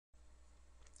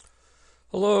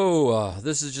Hello,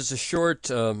 this is just a short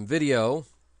video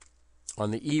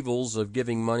on the evils of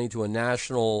giving money to a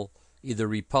national, either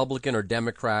Republican or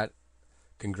Democrat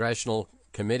Congressional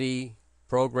Committee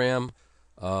program.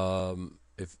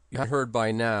 If you haven't heard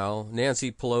by now,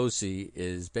 Nancy Pelosi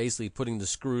is basically putting the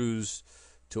screws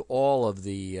to all of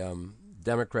the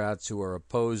Democrats who are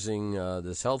opposing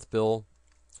this health bill.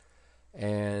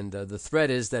 And the threat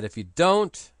is that if you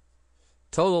don't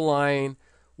toe the line,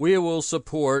 we will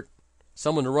support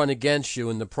someone to run against you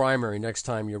in the primary next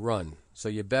time you run. So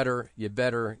you better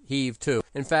heave to.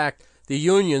 In fact, the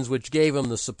unions, which gave them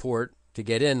the support to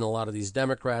get in, a lot of these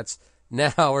Democrats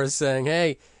now are saying,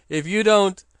 "Hey, if you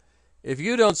don't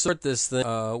sort this thing,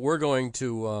 we're going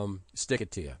to stick it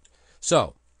to you."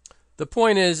 So the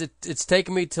point is, it's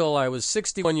taken me till I was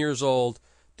 61 years old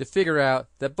to figure out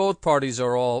that both parties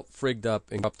are all frigged up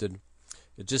and corrupted.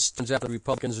 It just turns out the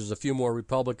Republicans, there's a few more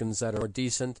Republicans that are more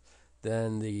decent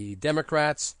than the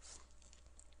Democrats,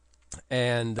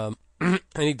 and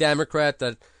any Democrat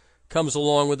that comes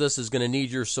along with us is going to need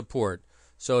your support.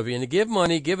 So if you're going to give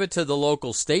money, give it to the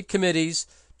local state committees.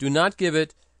 Do not give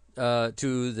it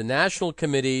to the national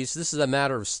committees. This is a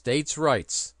matter of states'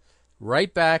 rights.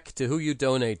 Right back to who you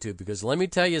donate to, because let me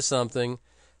tell you something.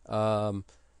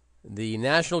 The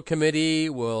national committee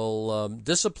will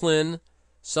discipline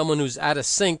someone who's out of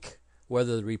sync,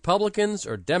 whether the Republicans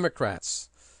or Democrats.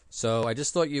 So I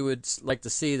just thought you would like to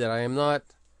see that I am not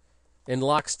in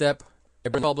lockstep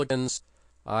with Republicans.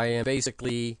 I am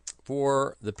basically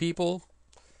for the people,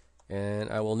 and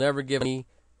I will never give money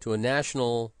to a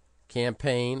national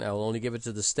campaign. I will only give it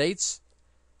to the states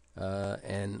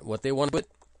and what they want to do,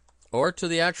 or to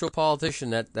the actual politician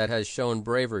that has shown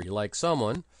bravery, like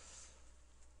someone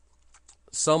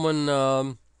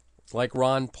like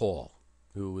Ron Paul,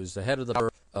 who is the head of the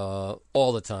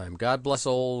all the time. God bless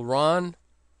old Ron.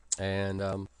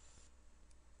 And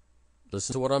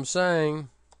listen to what I'm saying.